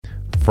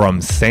From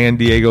San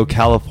Diego,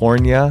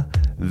 California,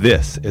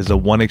 this is a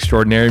One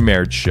Extraordinary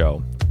Marriage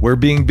show where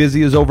being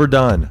busy is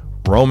overdone,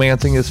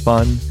 romancing is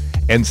fun,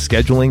 and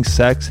scheduling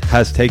sex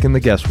has taken the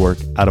guesswork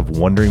out of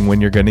wondering when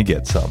you're going to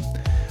get some.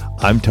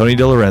 I'm Tony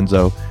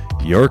DiLorenzo,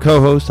 your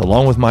co-host,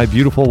 along with my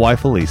beautiful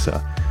wife,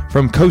 Elisa.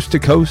 From coast to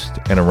coast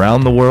and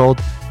around the world,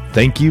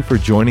 thank you for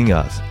joining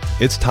us.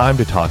 It's time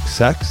to talk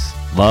sex,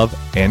 love,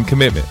 and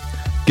commitment.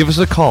 Give us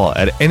a call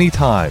at any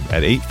time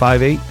at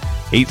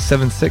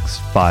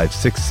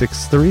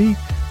 858-876-5663.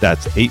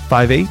 That's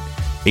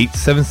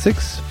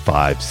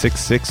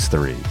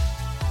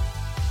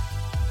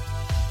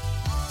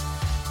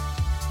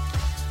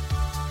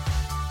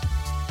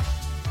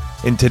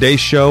 858-876-5663. In today's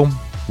show,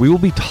 we will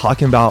be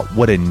talking about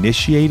what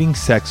initiating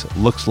sex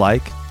looks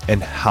like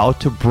and how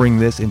to bring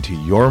this into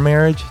your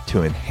marriage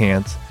to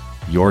enhance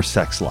your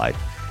sex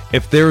life.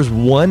 If there's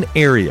one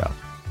area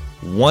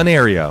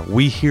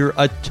we hear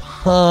a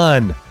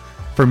ton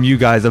from you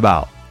guys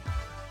about,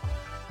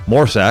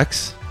 more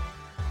sex.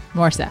 We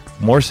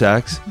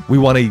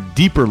want a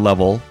deeper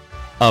level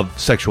of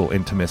sexual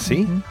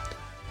intimacy.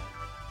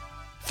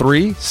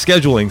 3,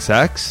 scheduling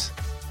sex.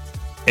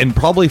 And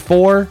probably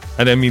 4,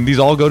 and I mean, these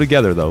all go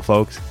together though,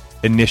 folks,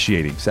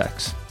 initiating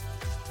sex.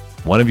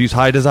 One of you's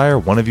high desire,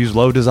 one of you's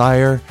low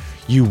desire.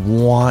 You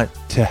want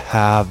to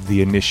have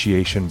the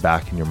initiation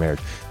back in your marriage.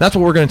 That's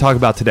what we're going to talk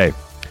about today.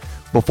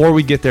 Before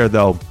we get there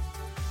though,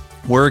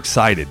 we're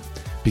excited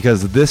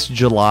because this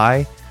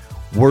July,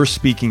 we're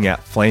speaking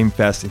at Flame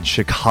Fest in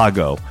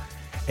Chicago.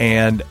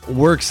 And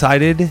we're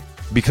excited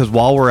because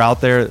while we're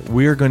out there,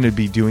 we're going to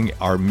be doing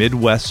our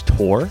Midwest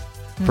tour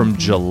from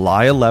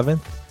July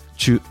 11th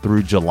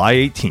through July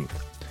 18th.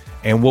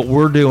 And what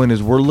we're doing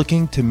is we're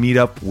looking to meet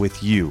up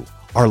with you,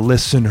 our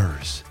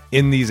listeners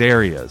in these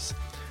areas.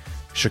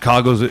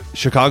 Chicago's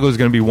going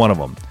to be one of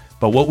them.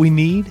 But what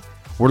we're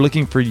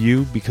looking for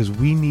you because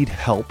we need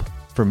help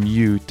from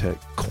you to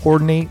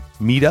coordinate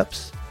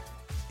meetups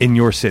in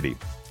your city.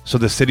 So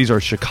the cities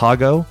are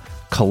Chicago,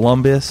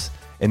 Columbus,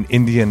 and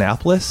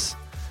Indianapolis.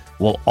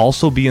 We'll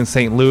also be in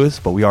St. Louis,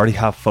 but we already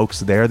have folks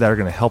there that are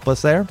going to help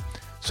us there.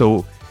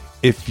 So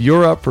if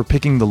you're up for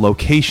picking the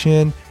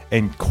location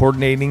and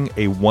coordinating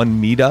a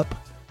one meetup,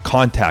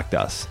 contact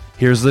us.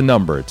 Here's the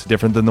number. It's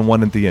different than the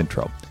one at the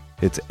intro.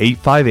 It's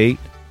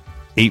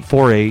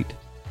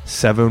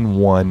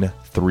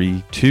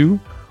 858-848-7132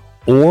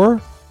 or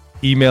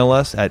email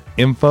us at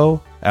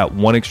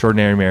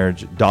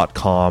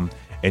info@oneextraordinarymarriage.com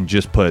and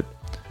just put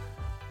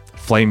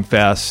Flame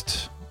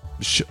Fest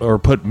or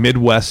put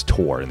Midwest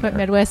Tour in there. Put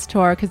Midwest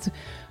Tour because,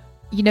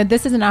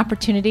 this is an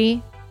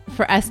opportunity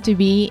for us to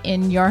be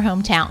in your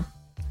hometown.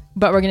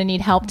 But we're going to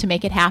need help to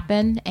make it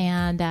happen.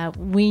 And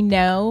we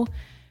know,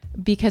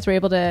 because we're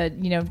able to,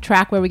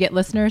 track where we get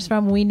listeners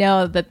from, we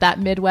know that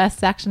Midwest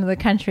section of the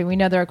country, we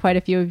know there are quite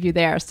a few of you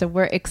there. So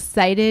we're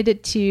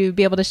excited to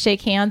be able to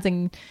shake hands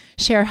and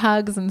share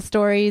hugs and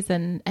stories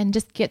and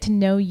just get to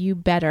know you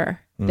better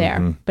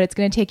there. But it's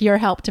going to take your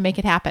help to make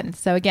it happen.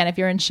 So again, if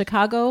you're in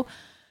Chicago,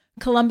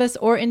 Columbus,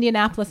 or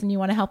Indianapolis and you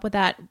want to help with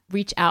that,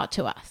 reach out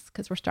to us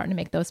because we're starting to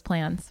make those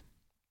plans.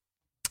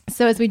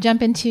 So as we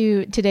jump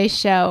into today's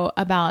show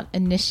about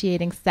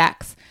initiating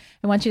sex,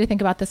 I want you to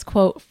think about this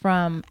quote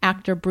from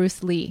actor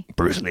Bruce Lee.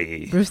 Bruce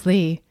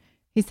Lee.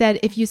 He said,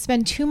 if you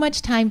spend too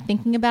much time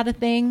thinking about a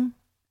thing,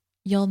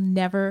 you'll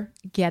never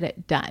get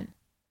it done.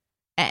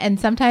 And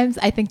sometimes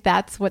I think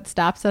that's what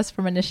stops us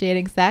from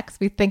initiating sex.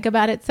 We think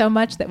about it so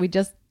much that we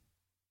just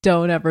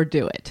don't ever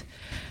do it.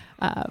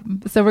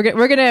 So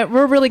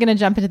we're really gonna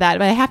jump into that.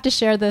 But I have to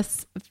share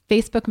this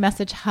Facebook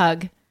message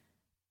hug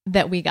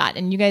that we got.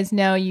 And you guys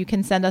know you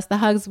can send us the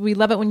hugs. We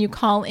love it when you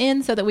call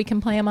in so that we can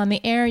play them on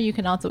the air. You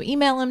can also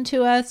email them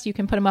to us. You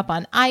can put them up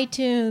on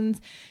iTunes.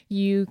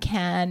 You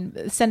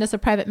can send us a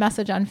private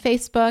message on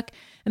Facebook.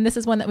 And this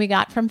is one that we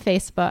got from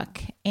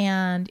Facebook.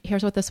 And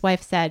here's what this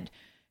wife said.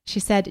 She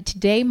said,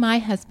 today my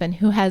husband,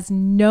 who has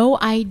no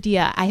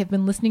idea I have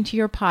been listening to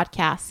your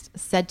podcast,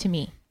 said to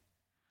me,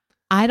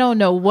 I don't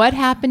know what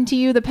happened to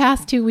you the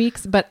past 2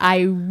 weeks, but I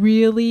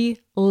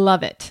really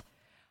love it.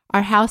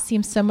 Our house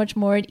seems so much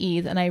more at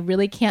ease, and I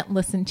really can't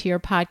listen to your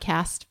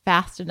podcast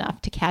fast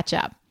enough to catch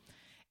up.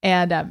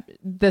 And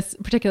this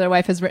particular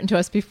wife has written to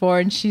us before,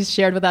 and she's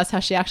shared with us how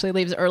she actually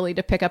leaves early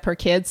to pick up her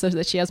kids so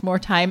that she has more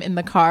time in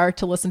the car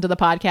to listen to the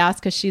podcast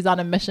because she's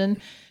on a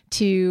mission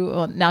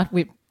now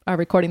we are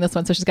recording this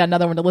one, so she's got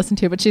another one to listen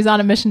to, but she's on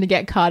a mission to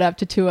get caught up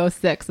to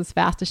 206 as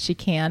fast as she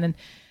can.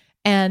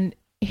 And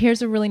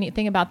here's a really neat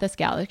thing about this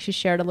gal. She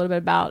shared a little bit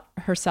about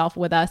herself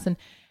with us,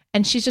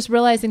 and she's just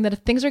realizing that if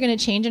things are going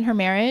to change in her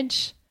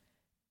marriage,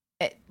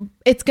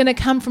 it's going to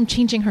come from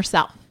changing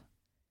herself.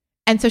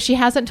 And so she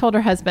hasn't told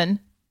her husband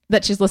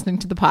that she's listening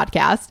to the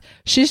podcast.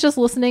 She's just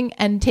listening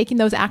and taking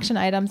those action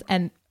items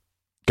and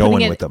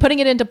putting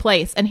it into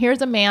place. And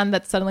here's a man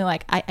that's suddenly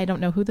like, I don't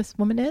know who this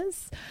woman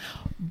is,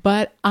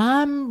 but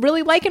I'm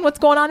really liking what's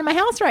going on in my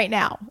house right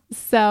now.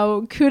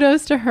 So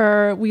kudos to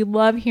her. We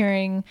love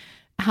hearing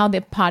how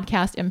the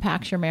podcast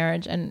impacts your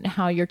marriage and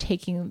how you're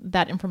taking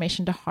that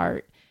information to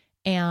heart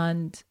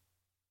and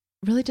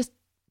really just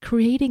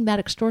creating that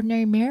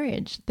extraordinary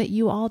marriage that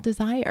you all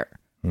desire.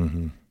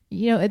 Mm-hmm.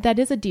 That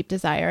is a deep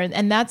desire.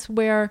 And that's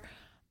where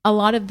a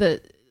lot of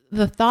the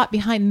thought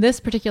behind this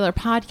particular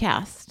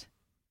podcast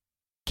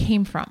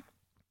came from.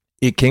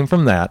 It came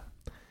from that,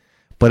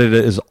 but it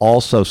is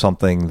also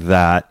something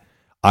that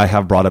I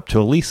have brought up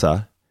to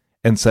Elisa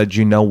and said,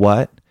 you know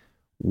what?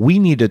 We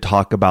need to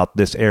talk about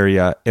this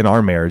area in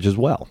our marriage as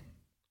well.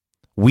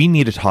 We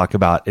need to talk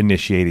about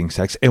initiating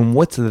sex and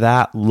what's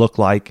that look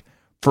like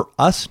for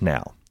us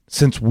now,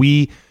 since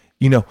we,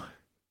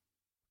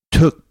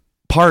 took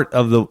part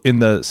of in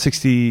the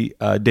 60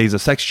 days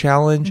of sex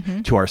challenge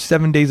to our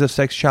 7 days of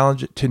sex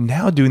challenge to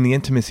now doing the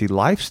intimacy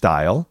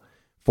lifestyle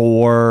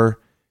for,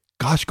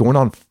 going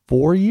on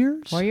 4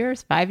 years? 4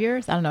 years, 5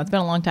 years? I don't know. It's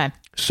been a long time.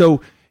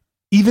 So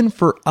even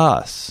for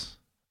us,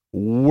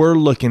 we're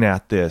looking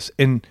at this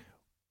and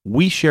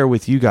we share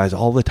with you guys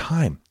all the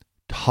time.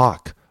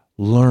 Talk,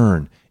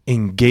 learn,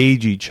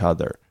 engage each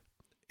other.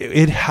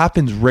 It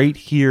happens right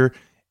here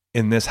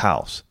in this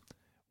house.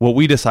 What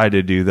we decided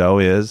to do, though,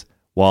 is,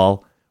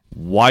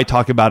 why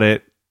talk about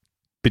it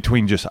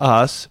between just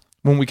us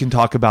when we can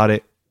talk about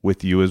it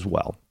with you as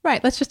well?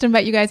 Right. Let's just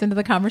invite you guys into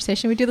the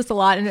conversation. We do this a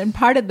lot. And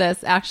part of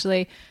this,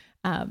 actually,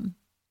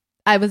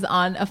 I was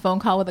on a phone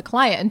call with a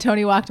client and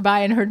Tony walked by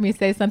and heard me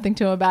say something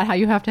to him about how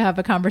you have to have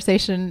a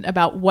conversation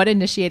about what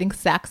initiating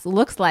sex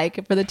looks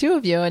like for the two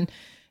of you. And,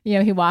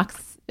 he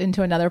walks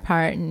into another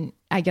part and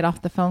I get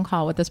off the phone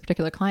call with this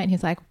particular client.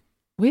 He's like,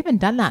 we haven't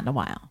done that in a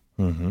while.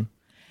 Mm-hmm.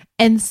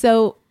 And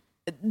so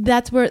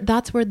that's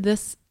where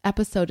this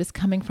episode is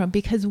coming from,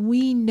 because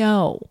we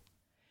know,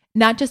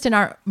 not just in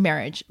our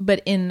marriage,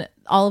 but in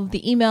all of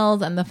the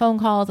emails and the phone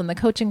calls and the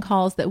coaching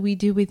calls that we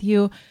do with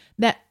you,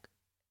 that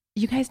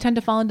you guys tend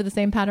to fall into the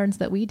same patterns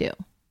that we do.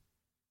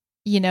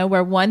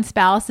 Where one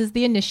spouse is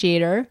the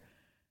initiator,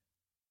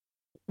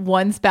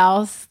 one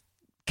spouse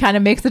kind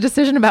of makes a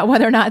decision about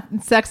whether or not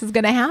sex is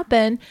going to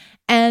happen.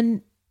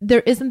 And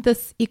there isn't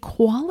this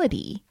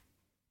equality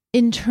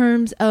in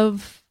terms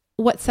of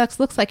what sex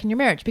looks like in your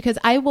marriage. Because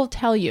I will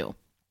tell you,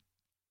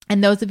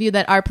 and those of you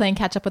that are playing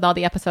catch up with all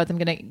the episodes, I'm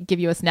going to give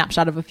you a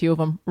snapshot of a few of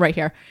them right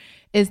here,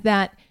 is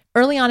that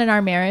early on in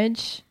our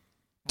marriage,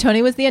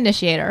 Tony was the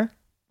initiator.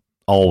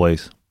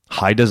 Always.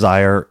 High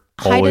desire,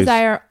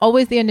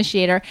 always the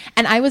initiator.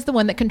 And I was the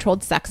one that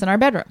controlled sex in our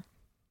bedroom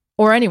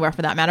or anywhere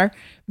for that matter.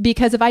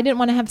 Because if I didn't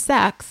want to have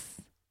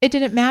sex, it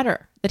didn't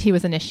matter that he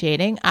was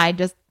initiating. I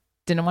just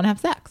didn't want to have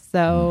sex.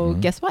 So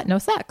guess what? No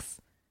sex.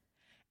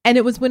 And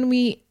it was when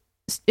we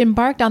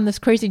embarked on this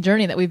crazy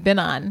journey that we've been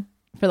on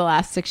for the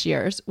last 6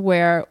 years,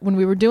 where when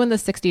we were doing the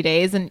 60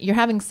 days and you're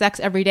having sex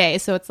every day.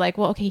 So it's like,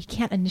 well, okay, you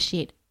can't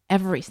initiate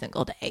every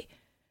single day.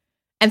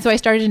 And so I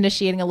started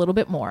initiating a little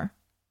bit more.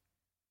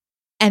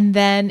 And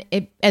then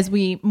as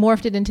we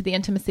morphed it into the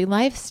intimacy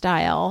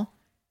lifestyle,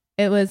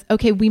 it was,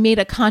 okay, we made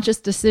a conscious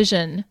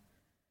decision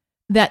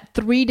that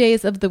 3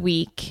 days of the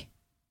week,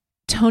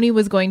 Tony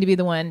was going to be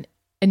the one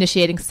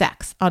initiating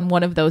sex on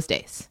one of those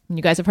days. And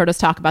you guys have heard us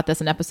talk about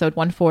this in episode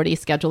 140,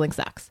 scheduling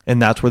sex.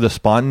 And that's where the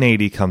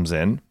spontaneity comes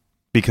in,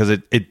 because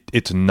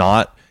it's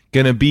not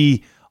going to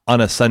be on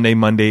a Sunday,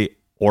 Monday,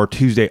 or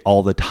Tuesday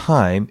all the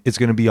time. It's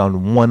going to be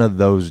on one of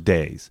those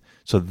days.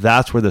 So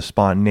that's where the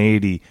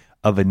spontaneity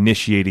of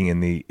initiating in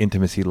the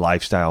intimacy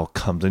lifestyle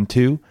comes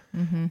into.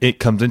 It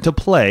comes into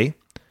play.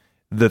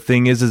 The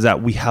thing is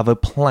that we have a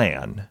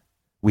plan.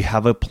 We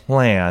have a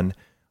plan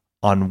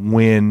on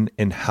when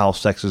and how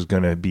sex is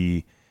going to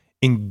be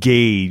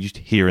engaged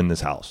here in this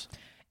house.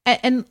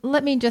 And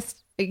let me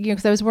just,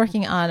 because I was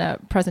working on a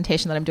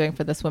presentation that I'm doing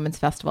for this women's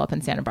festival up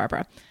in Santa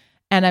Barbara.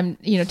 And I'm,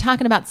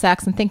 talking about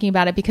sex and thinking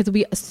about it because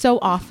we so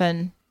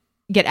often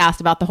get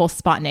asked about the whole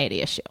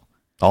spontaneity issue.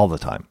 All the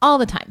time.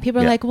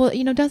 People are like, well,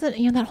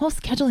 doesn't, that whole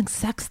scheduling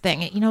sex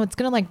thing, it's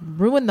going to like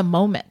ruin the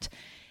moment.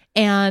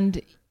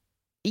 And,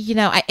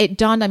 it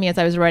dawned on me as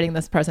I was writing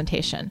this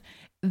presentation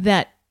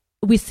that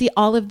we see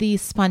all of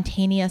these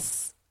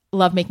spontaneous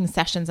lovemaking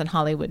sessions in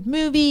Hollywood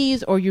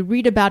movies, or you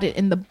read about it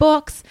in the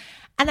books.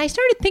 And I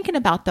started thinking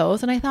about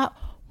those and I thought,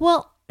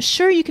 well,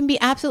 sure, you can be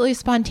absolutely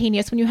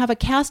spontaneous when you have a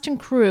cast and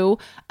crew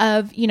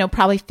of,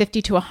 probably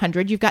 50 to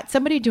 100. You've got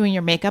somebody doing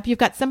your makeup. You've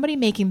got somebody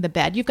making the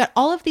bed. You've got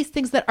all of these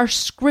things that are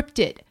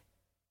scripted.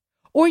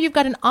 Or you've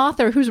got an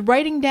author who's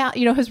writing down,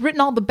 has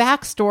written all the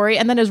backstory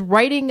and then is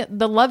writing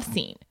the love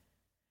scene.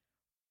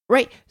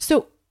 Right?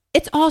 So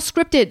it's all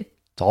scripted.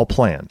 It's all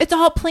planned. It's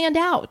all planned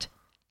out.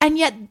 And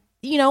yet,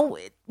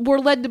 we're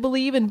led to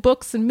believe in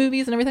books and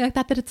movies and everything like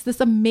that it's this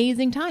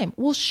amazing time.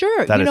 Well,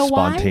 sure. That you know is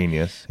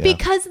spontaneous. Why? Yeah.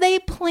 Because they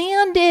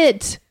planned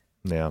it.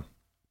 Yeah.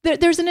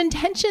 There's an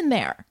intention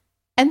there.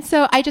 And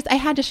so I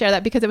had to share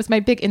that because it was my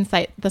big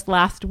insight this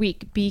last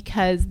week,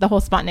 because the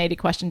whole spontaneity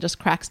question just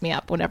cracks me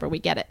up whenever we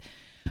get it.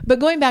 But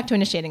going back to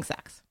initiating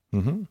sex.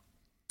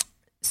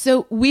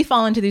 So we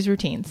fall into these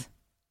routines.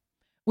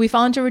 We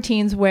fall into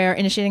routines where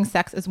initiating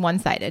sex is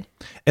one-sided.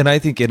 And I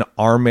think in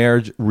our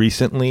marriage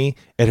recently,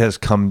 it's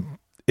come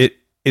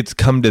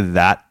to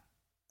that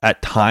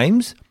at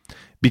times,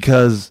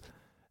 because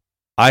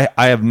I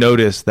have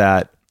noticed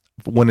that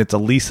when it's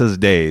Elisa's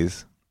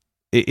days,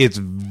 It's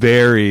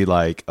very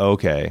like,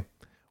 okay,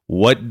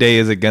 what day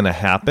is it going to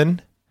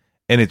happen?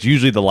 And it's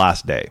usually the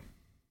last day.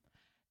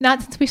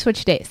 Not since we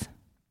switched days.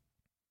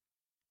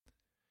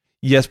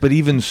 Yes, but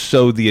even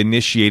so, the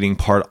initiating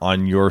part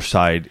on your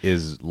side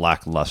is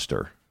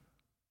lackluster.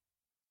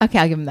 Okay,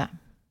 I'll give him that.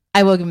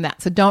 I will give him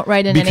that. So don't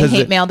write in any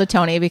hate mail to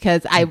Tony,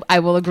 because I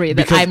will agree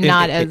that I'm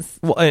not as...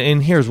 Well,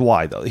 and here's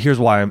why, though. Here's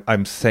why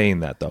I'm saying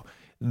that, though.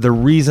 The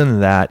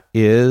reason that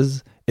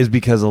is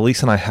because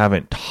Elise and I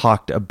haven't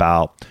talked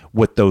about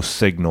what those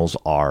signals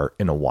are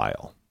in a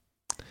while.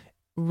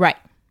 Right.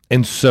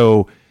 And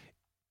so,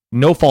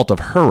 no fault of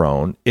her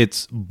own,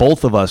 it's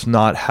both of us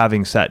not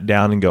having sat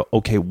down and go,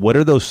 okay, what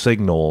are those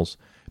signals?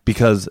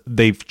 Because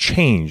they've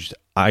changed.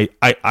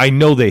 I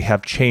know they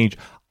have changed.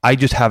 I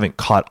just haven't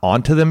caught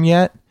on to them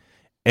yet.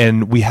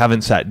 And we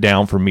haven't sat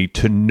down for me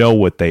to know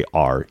what they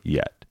are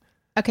yet.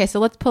 Okay,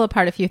 so let's pull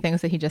apart a few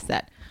things that he just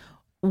said.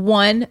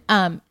 One,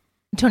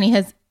 Tony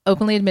has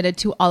openly admitted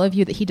to all of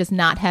you that he does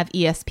not have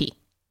ESP.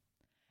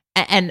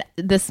 And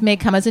this may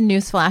come as a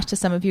newsflash to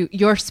some of you.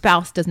 Your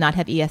spouse does not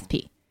have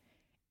ESP.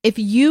 If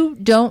you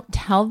don't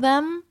tell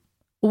them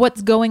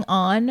what's going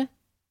on,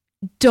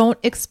 don't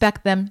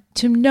expect them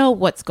to know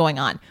what's going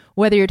on.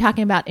 Whether you're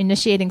talking about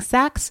initiating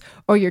sex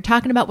or you're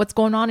talking about what's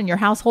going on in your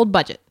household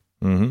budget.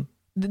 Mm-hmm.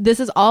 This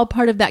is all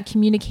part of that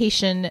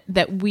communication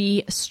that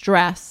we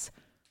stress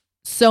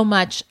so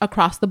much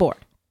across the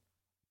board.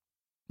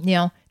 You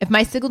know, if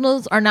my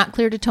signals are not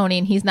clear to Tony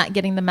and he's not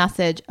getting the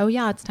message, oh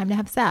yeah, it's time to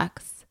have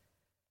sex,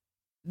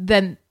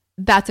 then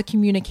that's a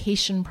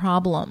communication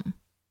problem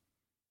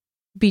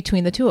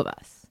between the two of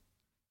us.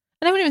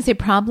 And I wouldn't even say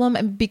problem,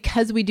 and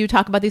because we do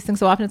talk about these things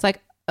so often, it's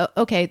like,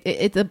 okay,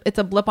 it's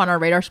a blip on our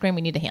radar screen.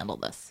 We need to handle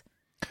this.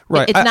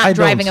 Right. It's not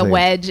driving a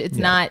wedge. It's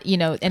not,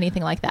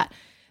 anything like that.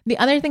 The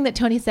other thing that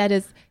Tony said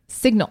is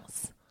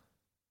signals.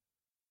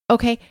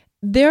 Okay.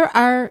 There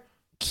are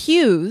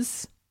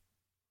cues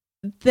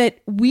that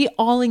we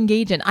all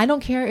engage in. I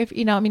don't care if,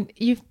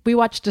 we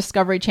watched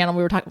Discovery Channel.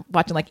 We were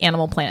watching like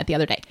Animal Planet the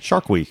other day.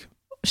 Shark Week.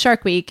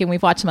 And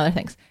we've watched some other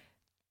things.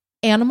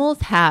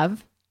 Animals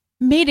have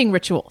mating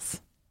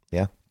rituals.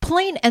 Yeah.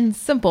 Plain and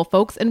simple,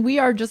 folks. And we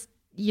are just,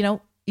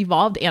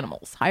 evolved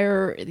animals,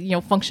 higher,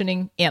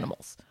 functioning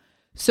animals.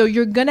 So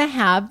you're going to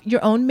have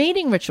your own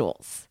mating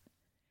rituals.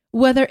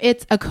 Whether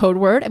it's a code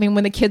word. I mean,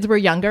 when the kids were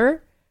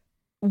younger,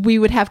 we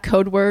would have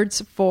code words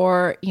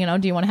for, do you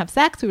want to have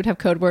sex? We would have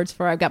code words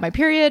for I've got my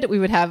period. We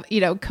would have,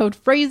 code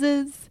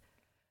phrases.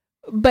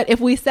 But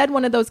if we said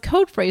one of those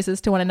code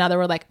phrases to one another,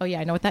 we're like, oh yeah,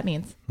 I know what that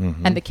means.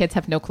 Mm-hmm. And the kids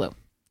have no clue.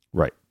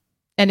 Right.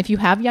 And if you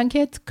have young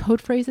kids, code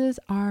phrases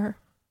are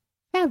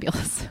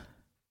fabulous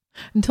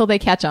until they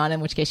catch on, in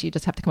which case you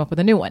just have to come up with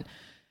a new one.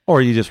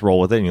 Or you just roll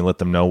with it and you let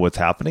them know what's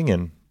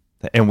happening.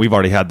 And we've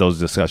already had those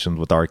discussions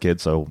with our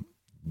kids, so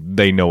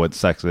they know what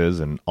sex is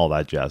and all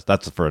that jazz.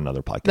 That's for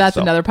another podcast. That's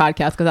another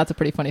podcast, because that's a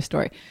pretty funny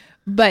story.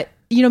 But,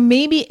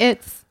 maybe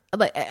it's,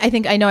 like,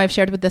 I know I've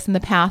shared with this in the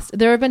past.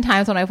 There have been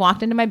times when I've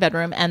walked into my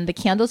bedroom and the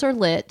candles are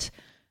lit.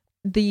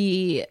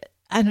 The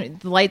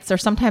lights are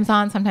sometimes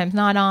on, sometimes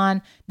not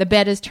on. The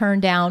bed is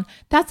turned down.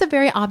 That's a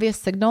very obvious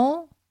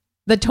signal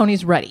that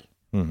Tony's ready.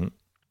 Mm-hmm.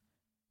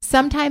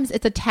 Sometimes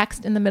it's a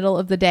text in the middle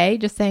of the day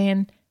just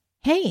saying,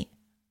 hey,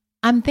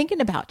 I'm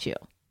thinking about you.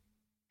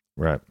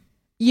 Right.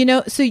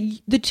 So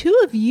the two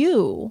of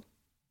you,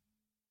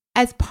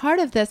 as part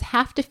of this,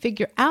 have to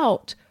figure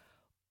out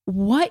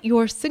what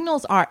your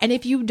signals are. And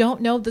if you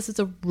don't know, this is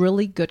a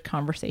really good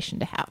conversation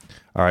to have.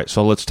 All right.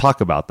 So let's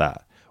talk about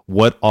that.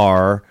 What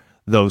are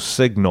those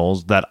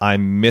signals that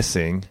I'm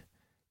missing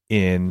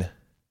in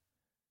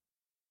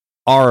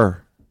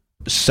our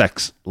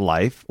sex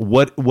life?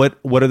 What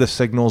are the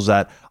signals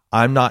that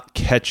I'm not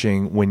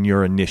catching when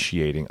you're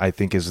initiating? I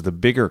think is the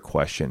bigger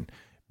question,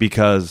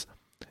 because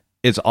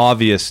it's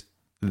obvious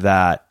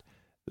that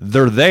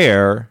they're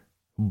there,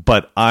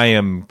 but I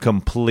am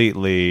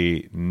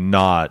completely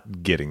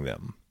not getting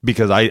them,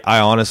 because I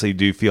honestly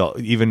do feel,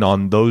 even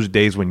on those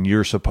days when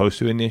you're supposed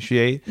to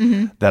initiate,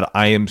 mm-hmm. that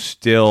I am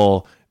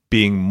still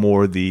being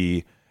more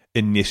the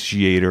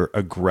initiator,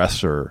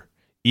 aggressor,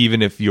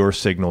 even if your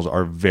signals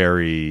are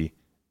very,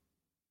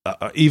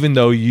 even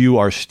though you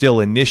are still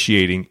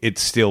initiating, it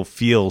still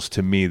feels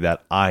to me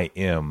that I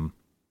am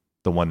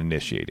the one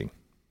initiating.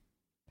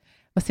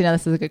 Well, see, now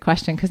this is a good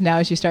question, because now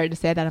as you started to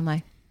say that, I'm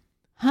like,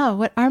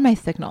 what are my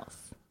signals?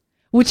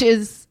 Which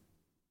is,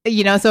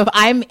 so if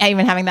I'm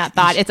even having that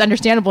thought, it's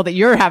understandable that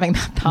you're having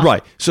that thought.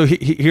 Right. So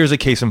here's a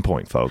case in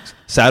point, folks.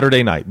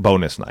 Saturday night,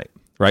 bonus night,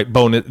 right?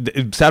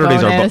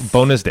 Saturdays are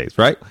bonus days,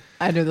 right?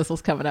 I knew this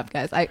was coming up,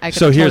 guys. I could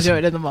have told you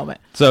it in the moment.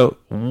 So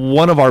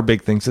one of our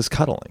big things is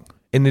cuddling.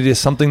 And it is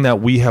something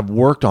that we have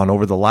worked on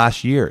over the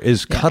last year,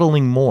 is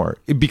cuddling more.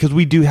 Because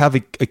we do have a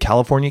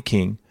California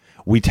king.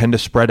 We tend to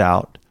spread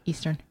out.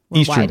 Eastern.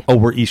 Wide. Oh,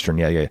 we're Eastern.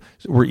 Yeah.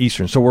 We're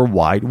Eastern. So we're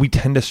wide. We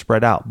tend to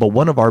spread out. But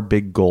one of our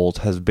big goals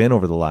has been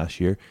over the last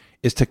year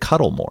is to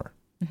cuddle more.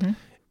 Mm-hmm.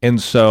 And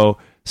so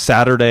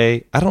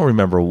Saturday, I don't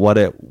remember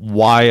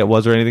why it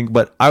was or anything,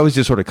 but I was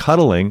just sort of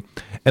cuddling,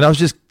 and I was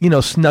just,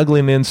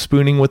 snuggling in,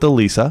 spooning with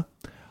Elisa.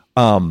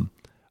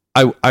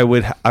 I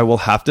will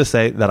have to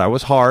say that I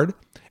was hard.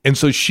 And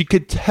so she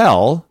could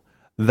tell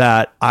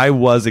that I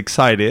was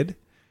excited.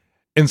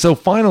 And so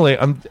finally,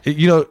 and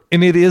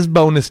it is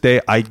bonus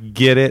day. I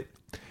get it.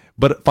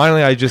 But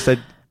finally, I just said,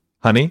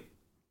 honey,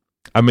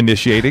 I'm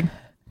initiating.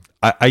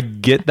 I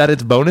get that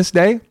it's bonus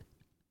day,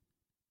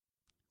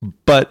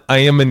 but I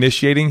am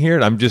initiating here.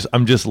 And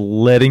I'm just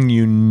letting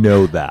you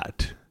know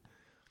that.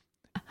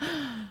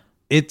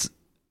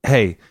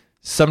 Hey,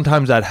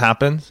 sometimes that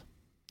happens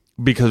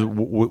because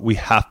we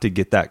have to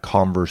get that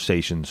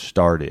conversation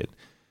started.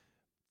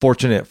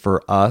 Fortunate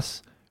for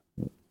us,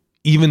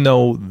 even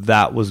though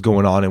that was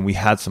going on and we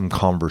had some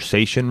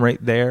conversation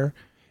right there,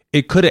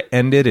 it could have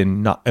ended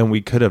and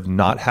we could have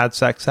not had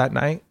sex that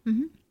night.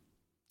 Mm-hmm.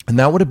 And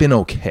that would have been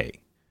okay.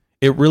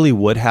 It really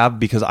would have,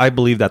 because I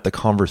believe that the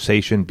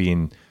conversation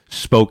being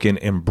spoken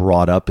and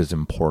brought up is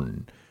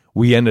important.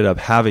 We ended up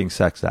having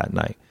sex that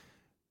night.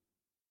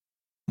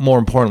 More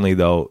importantly,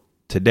 though,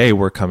 today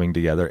we're coming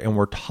together and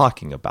we're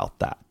talking about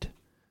that.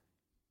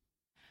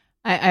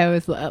 I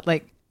always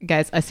like,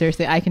 guys,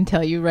 seriously, I can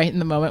tell you right in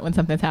the moment when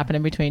something's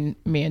happening between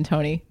me and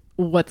Tony,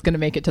 what's going to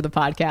make it to the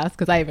podcast.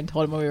 Because I even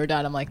told him when we were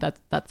done, I'm like,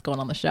 that's going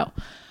on the show.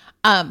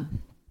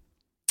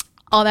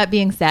 All that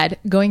being said,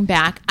 going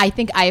back, I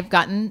think I've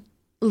gotten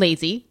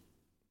lazy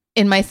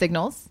in my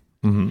signals.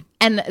 Mm-hmm.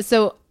 And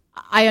so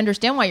I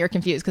understand why you're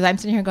confused, because I'm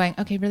sitting here going,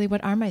 okay, really,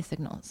 what are my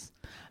signals?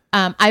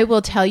 I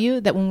will tell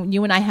you that when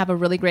you and I have a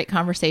really great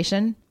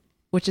conversation,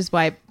 which is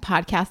why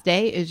podcast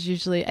day is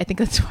usually, I think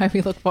that's why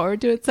we look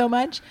forward to it so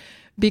much,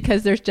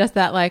 because there's just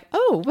that like,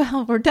 oh,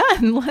 well, we're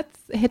done. Let's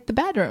hit the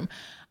bedroom.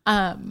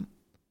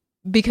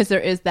 Because there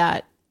is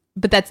that,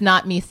 but that's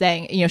not me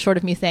saying, short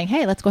of me saying,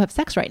 hey, let's go have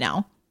sex right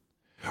now.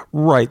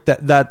 Right.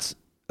 That's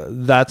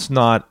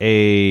not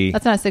a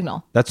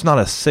signal. That's not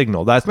a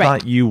signal. That's right.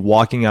 Not you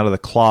walking out of the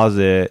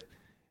closet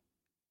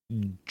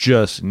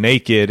just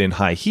naked in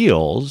high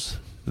heels.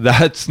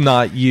 That's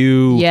not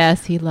you.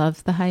 Yes, he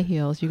loves the high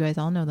heels. You guys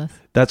all know this.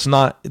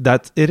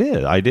 It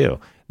is. I do.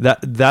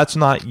 That's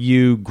not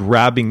you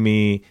grabbing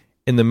me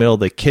in the middle of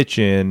the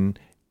kitchen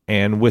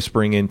and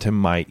whispering into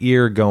my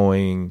ear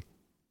going,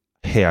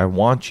 hey, I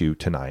want you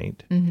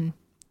tonight. Mm-hmm.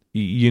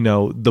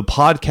 The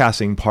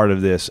podcasting part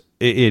of this,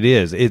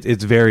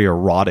 it's very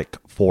erotic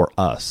for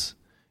us.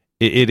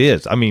 It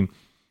is. I mean,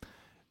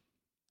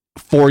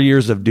 4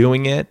 years of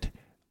doing it,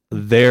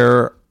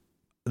 there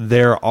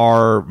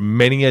are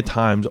many a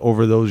times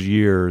over those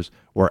years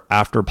where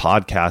after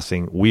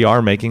podcasting, we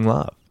are making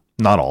love.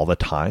 Not all the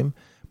time,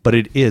 but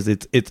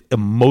it's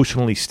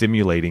emotionally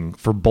stimulating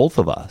for both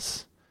of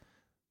us.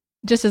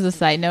 Just as a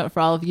side note, for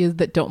all of you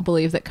that don't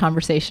believe that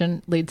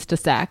conversation leads to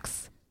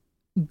sex,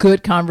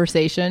 good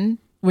conversation,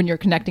 when you're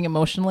connecting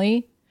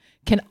emotionally,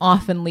 can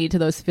often lead to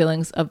those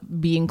feelings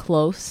of being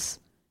close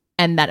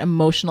and that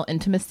emotional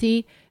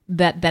intimacy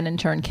that then in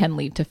turn can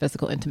lead to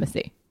physical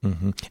intimacy.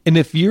 Mm-hmm. And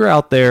if you're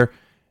out there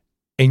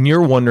and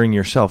you're wondering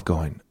yourself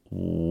going,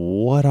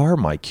 what are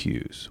my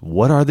cues?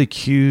 What are the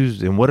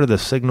cues and what are the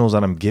signals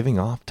that I'm giving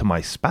off to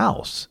my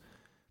spouse?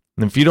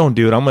 And if you don't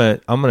do it, I'm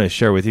going to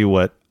share with you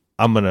what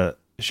I'm going to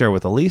share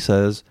with Elisa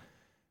is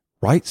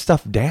write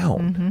stuff down.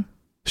 Mm-hmm.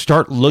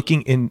 Start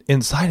looking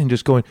inside and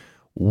just going,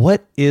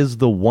 what is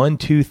the 1,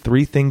 2,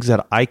 3 things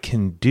that I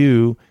can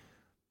do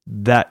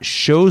that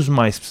shows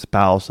my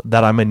spouse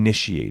that I'm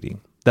initiating,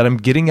 that I'm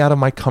getting out of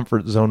my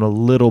comfort zone a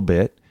little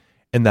bit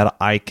and that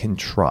I can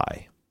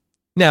try.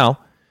 Now,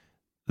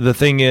 the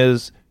thing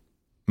is,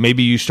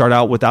 maybe you start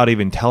out without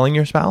even telling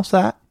your spouse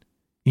that.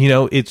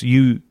 It's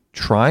you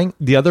trying.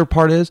 The other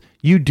part is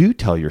you do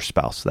tell your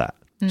spouse that.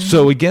 Mm-hmm.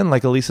 So again,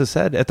 like Elisa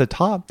said at the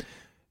top,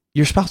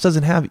 your spouse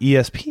doesn't have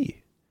ESP.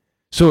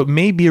 So it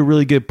may be a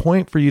really good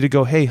point for you to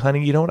go, hey,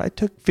 honey, you know what? I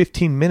took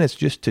 15 minutes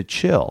just to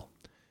chill.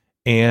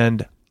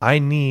 And I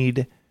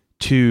need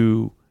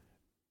to,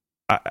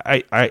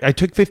 I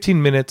took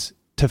 15 minutes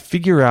to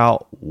figure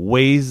out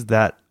ways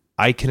that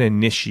I can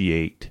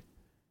initiate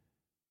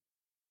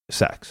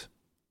sex.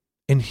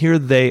 And here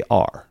they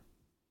are.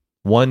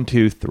 1,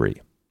 2,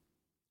 3.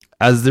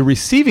 As the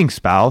receiving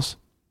spouse,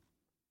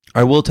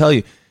 I will tell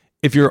you,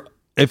 if your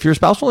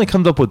spouse only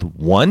comes up with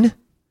 1,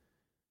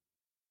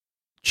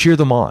 cheer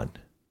them on.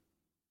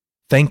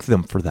 Thank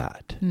them for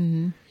that.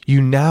 Mm-hmm.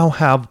 You now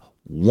have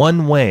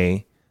one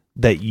way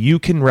that you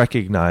can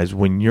recognize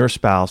when your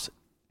spouse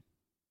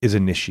is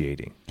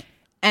initiating.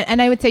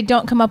 And I would say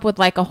don't come up with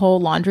like a whole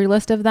laundry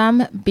list of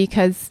them,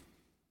 because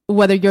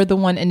whether you're the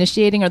one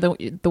initiating or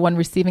the one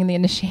receiving the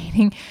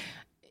initiating,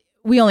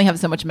 we only have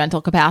so much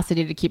mental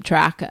capacity to keep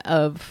track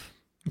of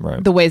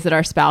right. the ways that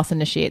our spouse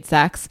initiates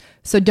sex.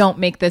 So don't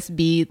make this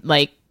be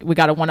like we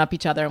got to one up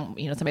each other. And,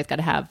 somebody's got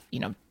to have,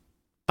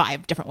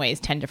 5 different ways,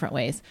 10 different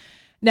ways.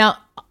 Now,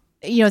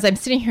 as I'm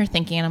sitting here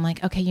thinking, and I'm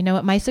like, okay, you know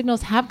what? My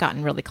signals have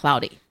gotten really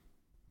cloudy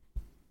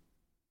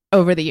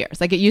over the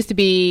years. Like it used to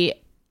be,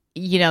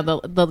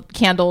 the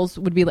candles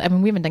would be, we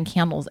haven't done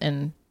candles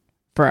in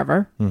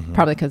forever, mm-hmm.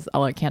 probably because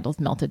all our candles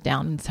melted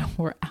down. And so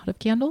we're out of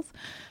candles.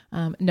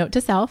 Note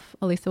to self,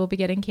 Elisa will be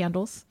getting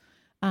candles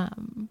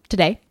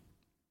today.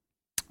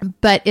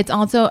 But it's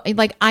also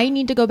like, I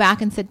need to go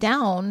back and sit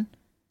down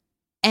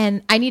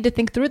and I need to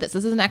think through this.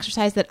 This is an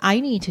exercise that I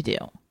need to do.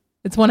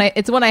 It's one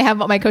I have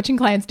my coaching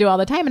clients do all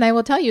the time. And I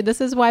will tell you,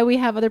 this is why we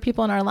have other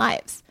people in our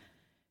lives,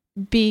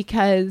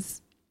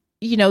 because,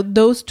 you know,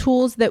 those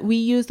tools that we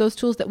use, those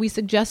tools that we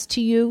suggest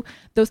to you,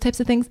 those types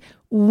of things,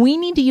 we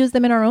need to use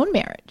them in our own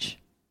marriage.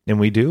 And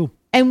we do.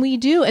 And we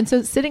do. And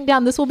so sitting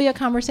down, this will be a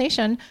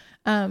conversation.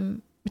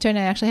 Tony and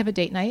I actually have a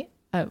date night,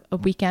 a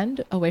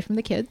weekend away from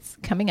the kids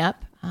coming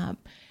up.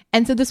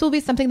 And so this will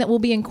be something that we'll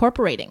be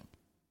incorporating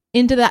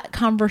into that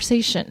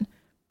conversation,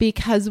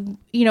 because,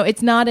 you know,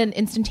 it's not an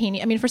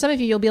instantaneous. I mean, for some of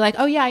you, you'll be like,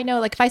 oh yeah, I know.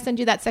 Like if I send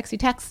you that sexy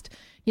text,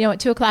 you know, at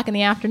 2:00 in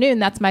the afternoon,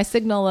 that's my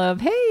signal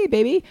of, hey,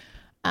 baby.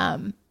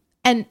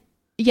 And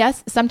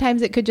yes,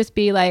 sometimes it could just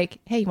be like,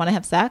 hey, you want to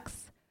have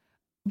sex?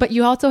 But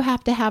you also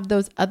have to have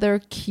those other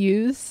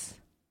cues,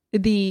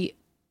 the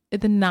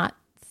not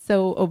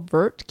so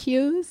overt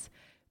cues,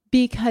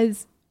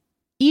 because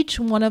each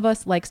one of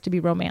us likes to be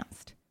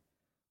romanced.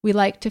 We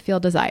like to feel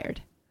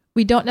desired.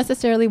 We don't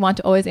necessarily want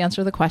to always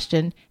answer the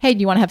question, hey, do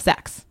you want to have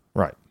sex?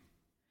 Right.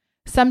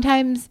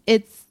 Sometimes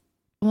it's,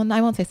 well, I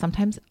won't say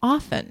sometimes,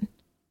 often,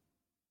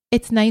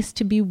 it's nice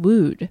to be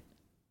wooed.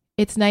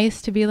 It's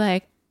nice to be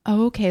like,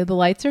 oh, okay, the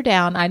lights are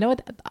down. I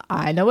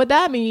know what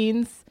that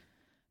means.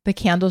 The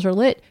candles are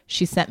lit.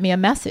 She sent me a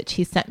message.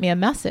 He sent me a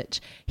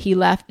message. He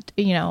left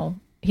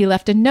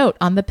a note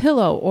on the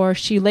pillow, or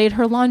she laid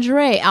her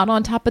lingerie out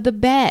on top of the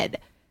bed.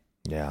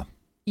 Yeah.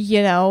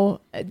 You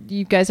know,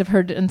 you guys have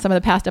heard in some of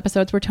the past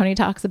episodes where Tony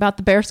talks about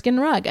the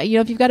bearskin rug. You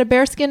know, if you've got a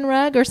bearskin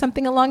rug or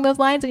something along those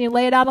lines and you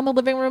lay it out on the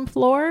living room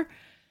floor,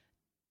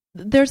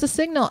 there's a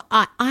signal.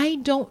 I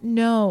don't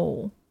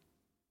know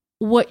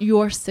what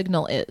your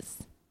signal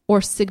is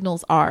or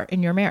signals are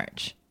in your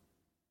marriage.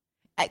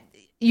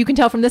 You can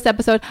tell from this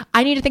episode,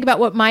 I need to think about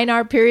what mine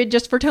are, period,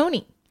 just for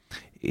Tony.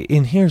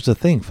 And here's the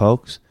thing,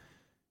 folks.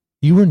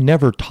 You were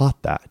never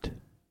taught that.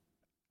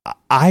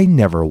 I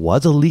never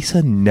was.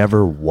 Elisa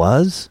never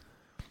was.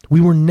 We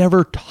were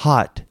never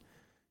taught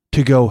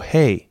to go,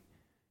 hey,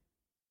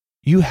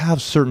 you have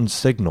certain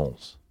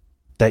signals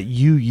that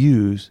you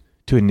use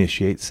to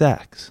initiate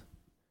sex.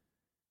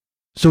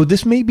 So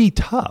this may be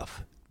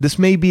tough. This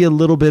may be a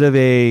little bit of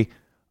a,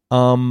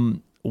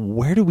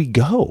 where do we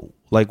go?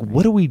 Like,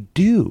 what do we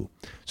do?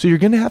 So you're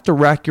going to have to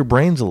rack your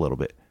brains a little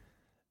bit.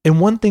 And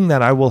one thing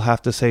that I will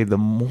have to say, the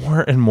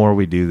more and more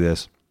we do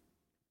this,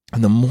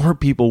 and the more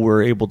people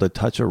we're able to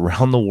touch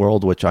around the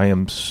world, which I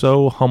am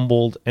so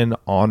humbled and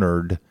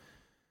honored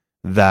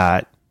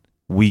that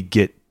we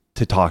get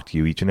to talk to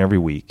you each and every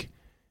week.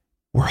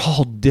 We're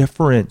all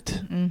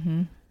different.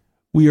 Mm-hmm.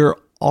 We are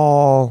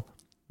all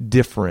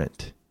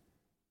different.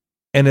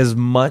 And as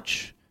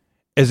much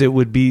as it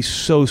would be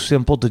so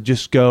simple to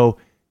just go,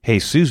 hey,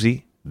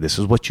 Susie, this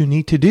is what you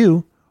need to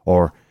do.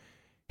 Or,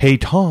 hey,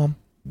 Tom,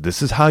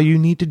 this is how you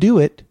need to do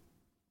it.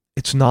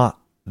 It's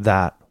not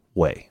that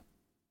way.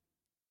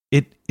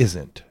 It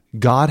isn't.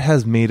 God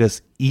has made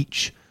us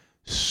each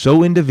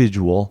so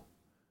individual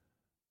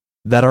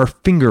that our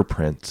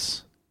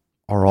fingerprints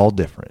are all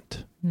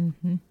different.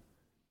 Mm-hmm.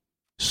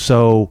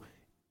 So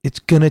it's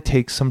going to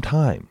take some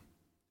time,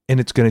 and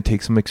it's going to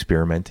take some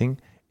experimenting,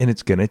 and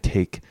it's going to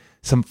take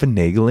some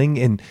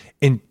finagling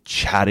and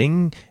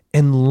chatting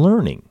and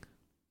learning.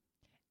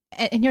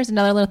 And here's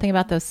another little thing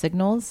about those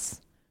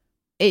signals.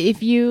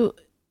 If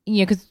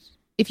because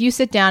if you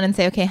sit down and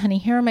say, okay, honey,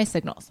 here are my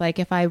signals. Like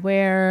if I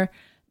wear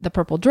the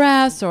purple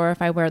dress, or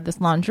if I wear this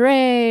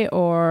lingerie,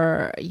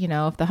 or, you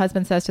know, if the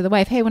husband says to the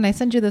wife, hey, when I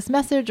send you this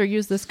message or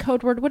use this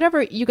code word,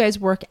 whatever you guys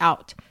work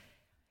out,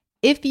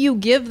 if you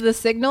give the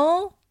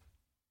signal,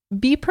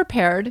 be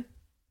prepared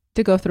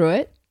to go through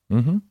it.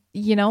 Mm-hmm.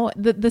 You know,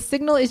 the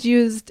signal is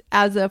used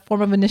as a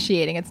form of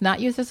initiating. It's not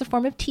used as a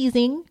form of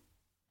teasing.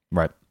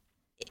 Right.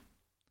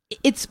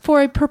 It's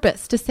for a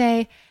purpose to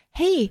say,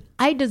 hey,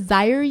 I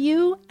desire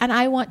you and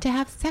I want to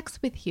have sex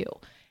with you.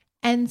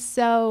 And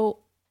so,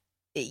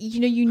 you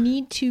know, you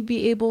need to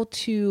be able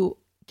to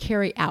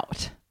carry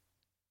out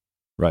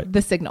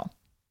the signal.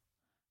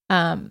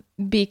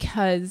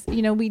 Because,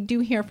 you know, we do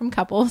hear from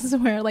couples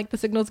where like the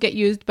signals get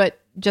used, but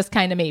just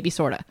kind of maybe,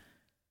 sort of.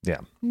 Yeah.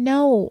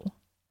 No.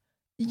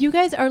 You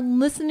guys are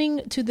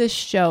listening to this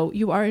show.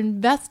 You are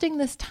investing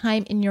this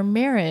time in your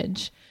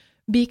marriage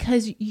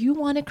because you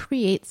want to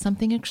create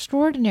something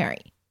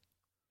extraordinary.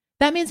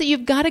 That means that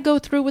you've got to go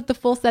through with the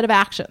full set of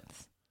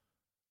actions.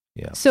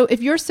 Yeah. So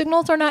if your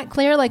signals are not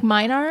clear, like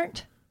mine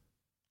aren't,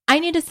 I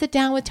need to sit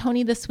down with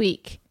Tony this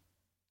week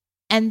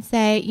and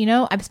say, you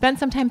know, I've spent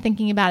some time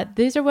thinking about it.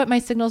 These are what my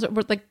signals are.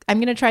 Like, I'm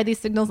going to try these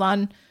signals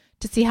on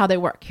to see how they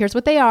work. Here's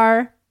what they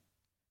are.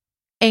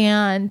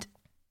 And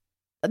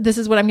this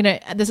is what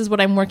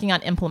I'm working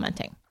on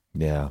implementing.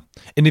 Yeah.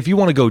 And if you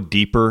want to go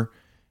deeper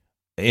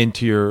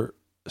into your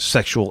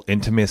sexual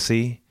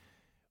intimacy,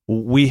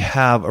 we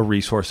have a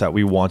resource that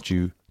we want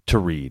you to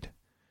read.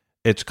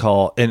 It's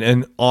called,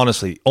 and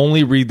honestly,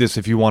 only read this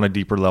if you want a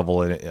deeper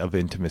level of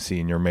intimacy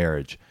in your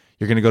marriage.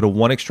 You're going to go to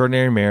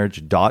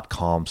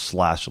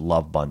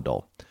oneextraordinarymarriage.com/love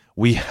bundle.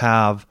 We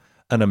have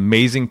an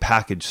amazing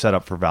package set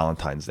up for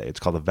Valentine's Day. It's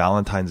called the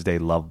Valentine's Day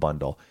Love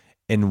Bundle.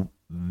 And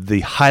the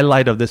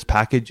highlight of this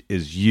package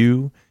is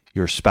you,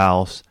 your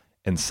spouse,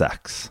 and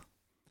sex.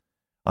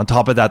 On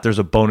top of that, there's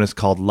a bonus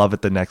called Love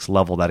at the Next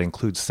Level that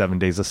includes 7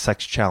 days of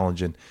sex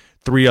challenge and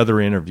 3 other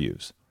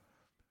interviews.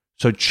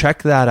 So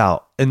check that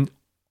out. And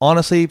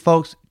honestly,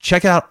 folks,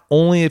 check it out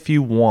only if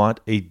you want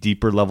a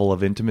deeper level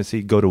of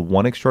intimacy. Go to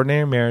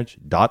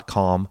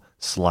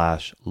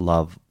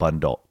oneextraordinarymarriage.com/love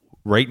bundle.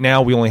 Right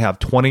now, we only have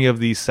 20 of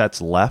these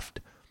sets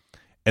left,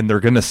 and they're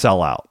going to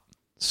sell out.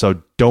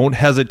 So don't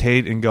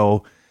hesitate and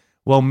go,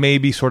 well,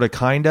 maybe, sort of,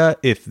 kinda.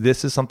 If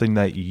this is something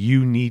that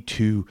you need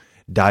to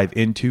dive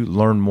into,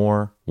 learn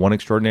more,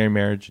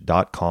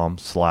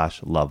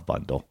 oneextraordinarymarriage.com/love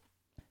bundle.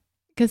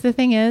 Because the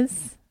thing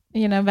is,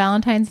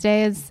 Valentine's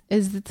Day is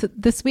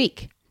this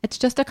week. It's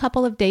just a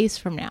couple of days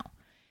from now.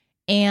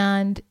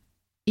 And,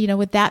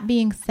 with that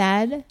being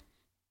said,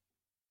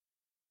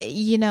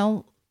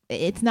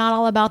 it's not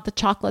all about the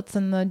chocolates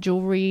and the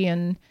jewelry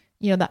and,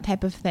 that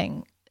type of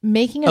thing.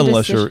 Making a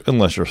decision,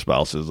 unless your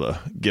spouse is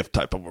a gift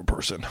type of a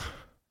person.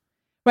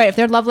 Right. If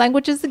their love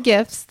language is the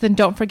gifts, then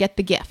don't forget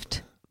the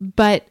gift.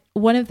 But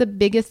one of the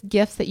biggest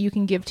gifts that you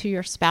can give to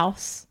your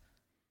spouse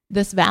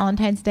this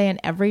Valentine's Day and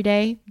every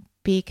day,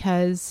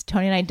 because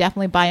Tony and I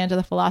definitely buy into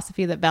the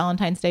philosophy that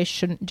Valentine's Day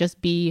shouldn't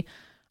just be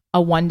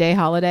a one-day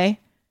holiday.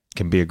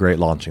 Can be a great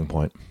launching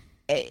point.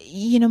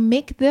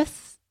 Make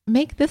this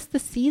the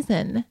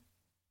season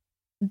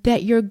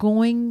that you're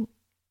going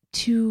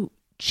to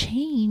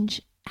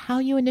change how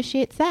you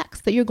initiate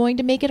sex, that you're going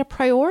to make it a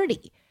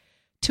priority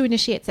to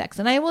initiate sex.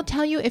 And I will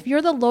tell you, if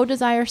you're the low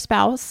desire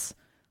spouse,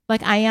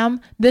 like I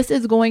am, this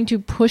is going to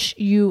push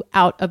you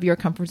out of your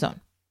comfort zone.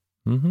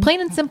 Mm-hmm.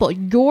 Plain and simple.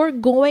 You're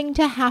going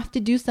to have to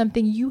do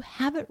something you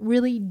haven't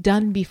really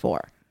done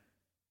before.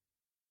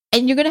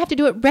 And you're going to have to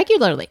do it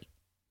regularly,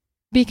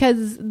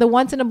 because the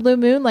once in a blue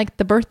moon, like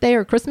the birthday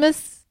or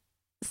Christmas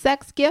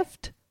sex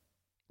gift,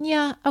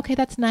 yeah, okay,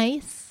 that's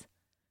nice.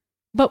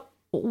 But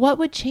what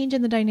would change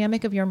in the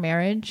dynamic of your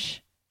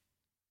marriage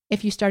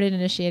if you started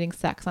initiating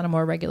sex on a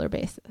more regular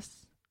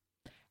basis?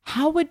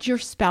 How would your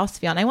spouse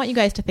feel? And I want you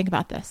guys to think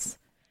about this.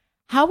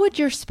 How would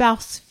your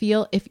spouse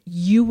feel if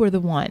you were the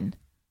one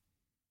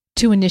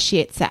to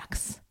initiate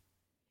sex?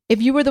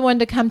 If you were the one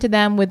to come to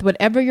them with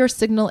whatever your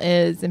signal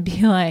is and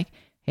be like,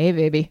 hey,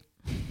 baby,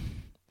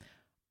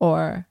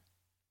 or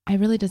I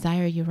really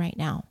desire you right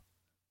now,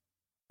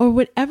 or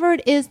whatever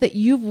it is that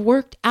you've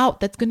worked out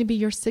that's going to be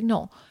your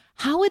signal,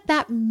 how would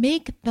that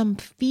make them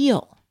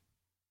feel?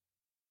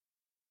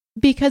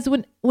 Because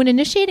when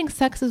initiating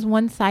sex is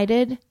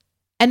one-sided,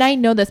 and I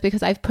know this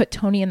because I've put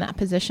Tony in that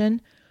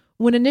position,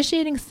 when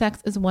initiating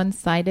sex is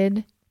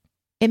one-sided,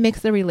 it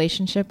makes the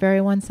relationship very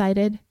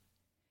one-sided.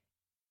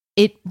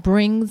 It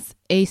brings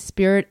a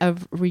spirit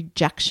of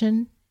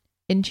rejection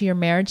into your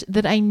marriage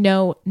that I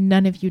know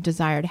none of you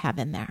desire to have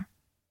in there.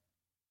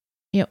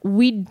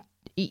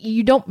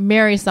 You don't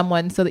marry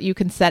someone so that you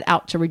can set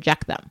out to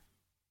reject them.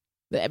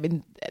 I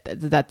mean,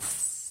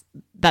 that's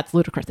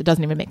ludicrous. It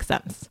doesn't even make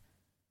sense.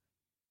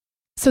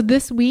 So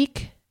this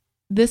week,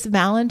 this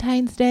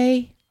Valentine's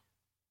Day,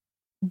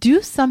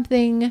 do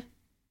something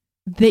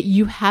that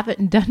you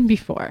haven't done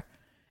before.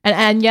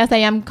 And yes, I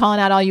am calling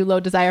out all you low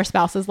desire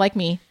spouses like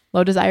me.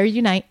 Low desire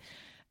unite.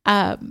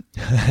 Need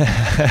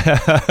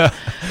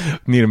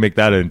to make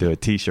that into a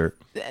t-shirt.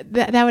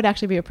 That would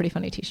actually be a pretty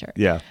funny t-shirt.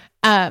 Yeah.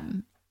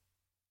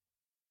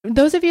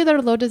 Those of you that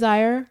are low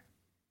desire,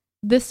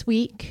 this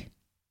week,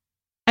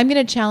 I'm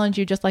going to challenge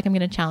you just like I'm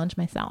going to challenge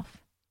myself.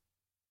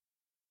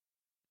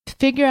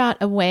 Figure out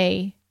a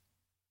way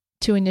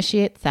to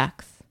initiate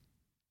sex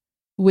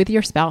with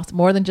your spouse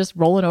more than just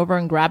rolling over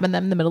and grabbing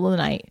them in the middle of the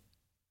night.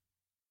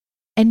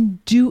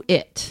 And do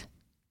it.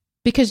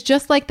 Because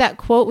just like that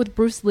quote with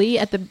Bruce Lee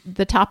at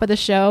the top of the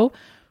show,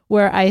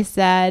 where I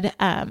said,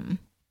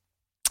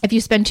 if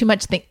you spend too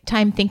much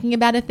time thinking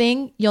about a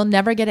thing, you'll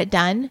never get it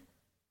done.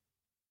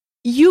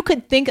 You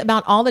could think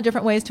about all the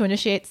different ways to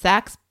initiate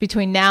sex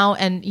between now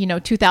and,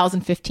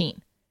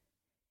 2015.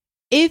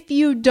 If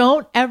you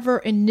don't ever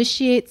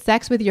initiate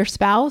sex with your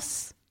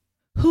spouse,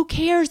 who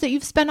cares that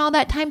you've spent all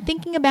that time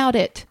thinking about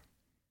it?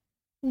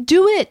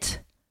 Do it.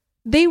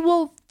 They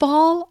will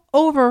fall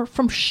over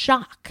from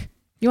shock.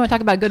 You want to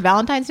talk about a good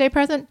Valentine's Day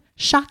present?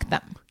 Shock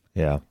them.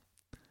 Yeah.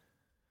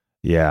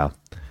 Yeah.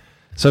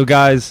 So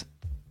guys,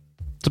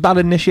 it's about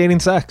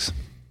initiating sex.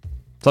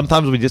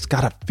 Sometimes we just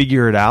got to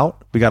figure it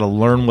out. We got to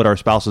learn what our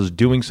spouse is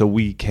doing so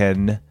we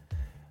can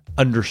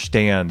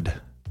understand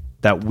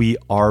that we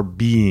are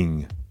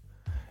being,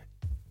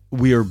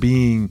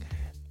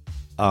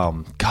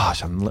 I'm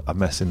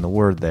messing the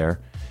word there.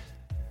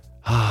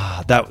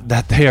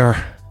 That they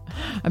are.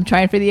 I'm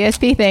trying for the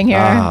ESP thing here.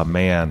 Ah,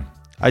 man.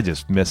 I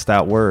just missed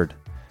that word.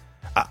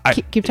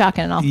 Keep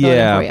talking and I'll fill it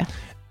in for you.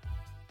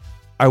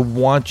 I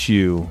want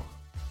you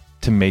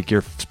to make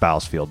your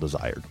spouse feel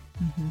desired.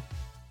 Mm-hmm.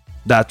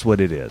 That's what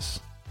it is.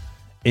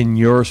 In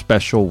your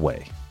special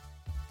way.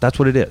 That's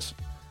what it is.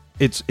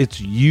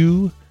 It's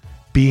you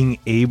being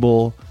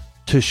able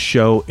to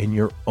show in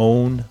your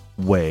own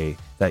way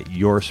that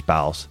your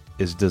spouse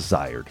is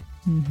desired.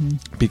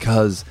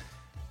 Because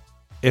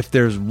if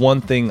there's one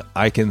thing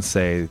I can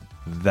say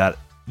that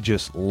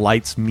just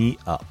lights me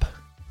up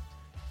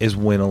is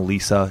when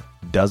Elisa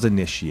does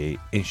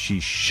initiate and she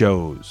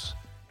shows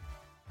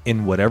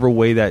in whatever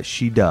way that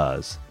she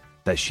does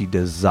that she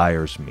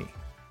desires me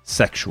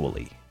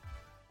sexually,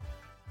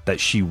 that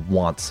she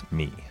wants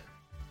me.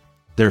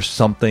 There's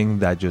something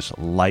that just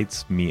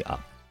lights me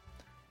up.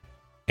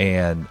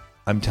 And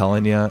I'm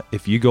telling you,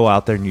 if you go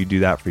out there and you do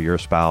that for your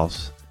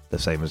spouse, the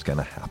same is going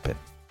to happen.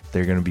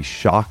 They're going to be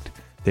shocked.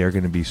 They're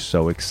going to be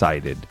so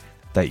excited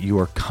that you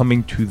are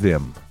coming to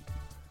them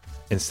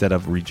instead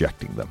of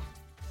rejecting them.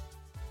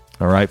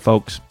 All right,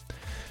 folks,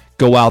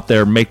 go out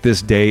there, make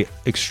this day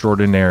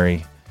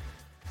extraordinary.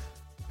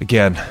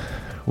 Again,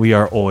 we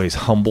are always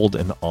humbled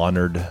and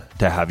honored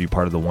to have you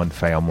part of the One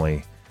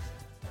family.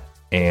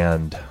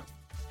 And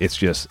it's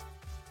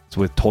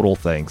with total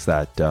thanks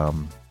that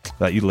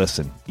you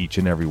listen each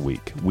and every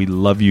week. We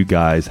love you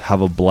guys.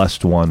 Have a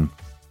blessed one.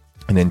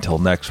 And until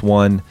next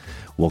one,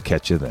 we'll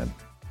catch you then.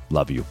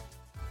 Love you.